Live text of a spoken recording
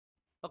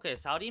Okay,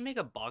 so how do you make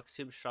a box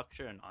tube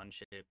structure in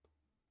Onshape?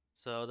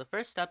 So the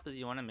first step is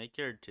you want to make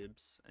your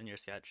tubes in your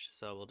sketch.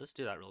 So we'll just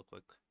do that real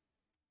quick.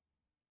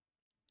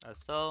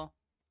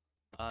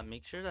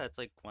 Make sure that it's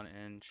like 1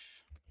 inch.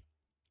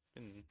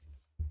 You can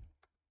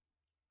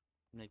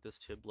make this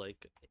tube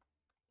like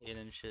 8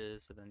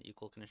 inches and then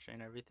equal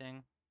constraint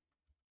everything.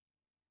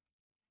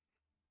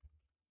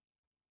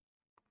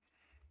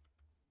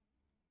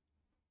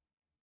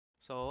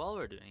 So while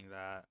we're doing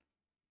that,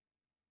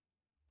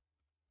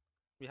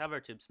 we have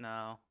our tubes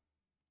now.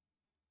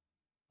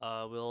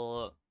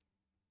 We'll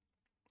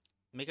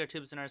make our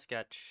tubes in our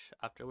sketch.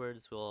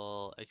 Afterwards,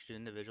 we'll extrude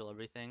individual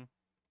everything.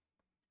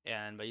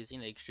 And by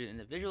using the extrude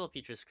individual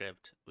feature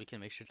script, we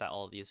can make sure that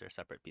all of these are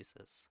separate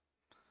pieces.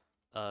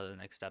 The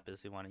next step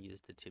is we want to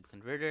use the tube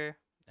converter,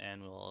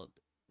 and we'll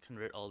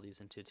convert all these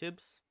into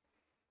tubes.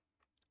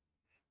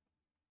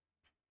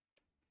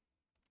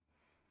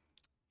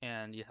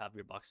 And you have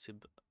your box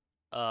tube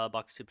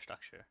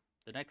structure.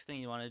 The next thing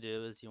you want to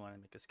do is you want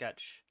to make a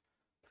sketch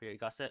for your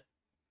gusset,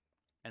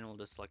 and we'll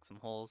just select some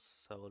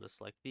holes. So we'll just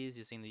select these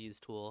using the use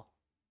tool,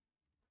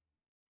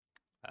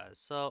 as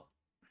so.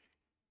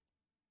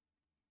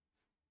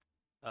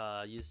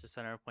 Use the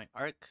center point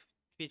arc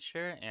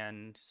feature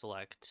and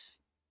select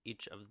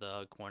each of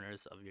the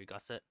corners of your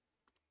gusset,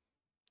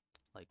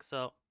 like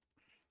so.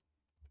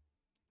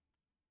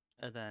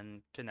 And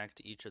then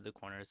connect each of the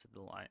corners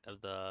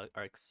of the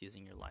arcs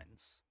using your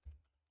lines.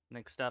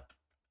 Next step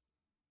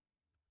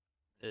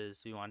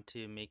is we want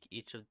to make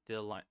each of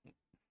the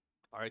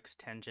arcs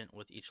tangent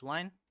with each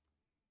line,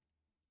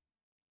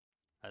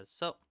 as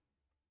so.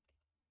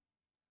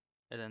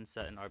 And then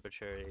set an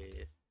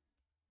arbitrary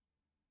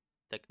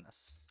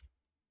thickness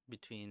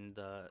between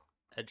the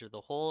edge of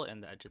the hole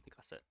and the edge of the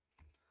gusset.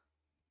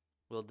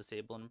 We'll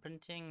disable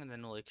imprinting, and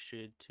then we'll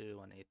extrude to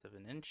 1/8 of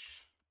an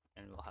inch,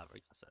 and we'll have our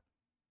gusset.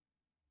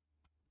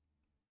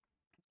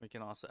 We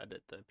can also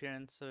edit the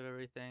appearance of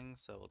everything,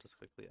 so we'll just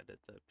quickly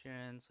edit the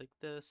appearance like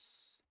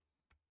this.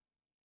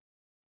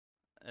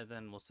 And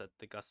then we'll set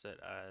the gusset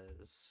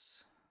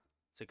as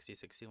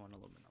 6061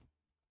 aluminum.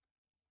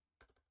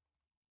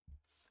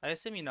 I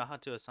assume you know how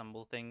to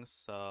assemble things,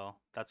 so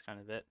that's kind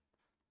of it.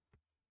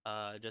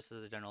 Just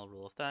as a general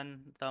rule of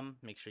thumb,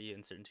 make sure you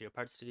insert into your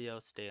part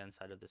studio, stay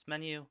inside of this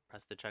menu,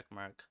 press the check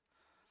mark,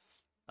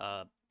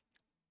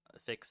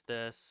 fix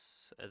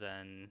this, and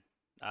then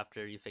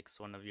after you fix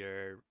one of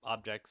your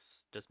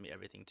objects, just mate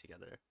everything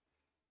together.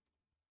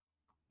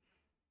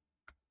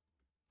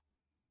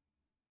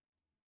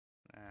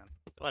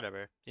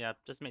 Whatever. Yeah,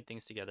 just mate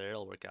things together,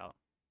 it'll work out.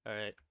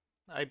 Alright.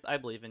 I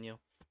believe in you.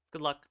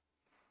 Good luck.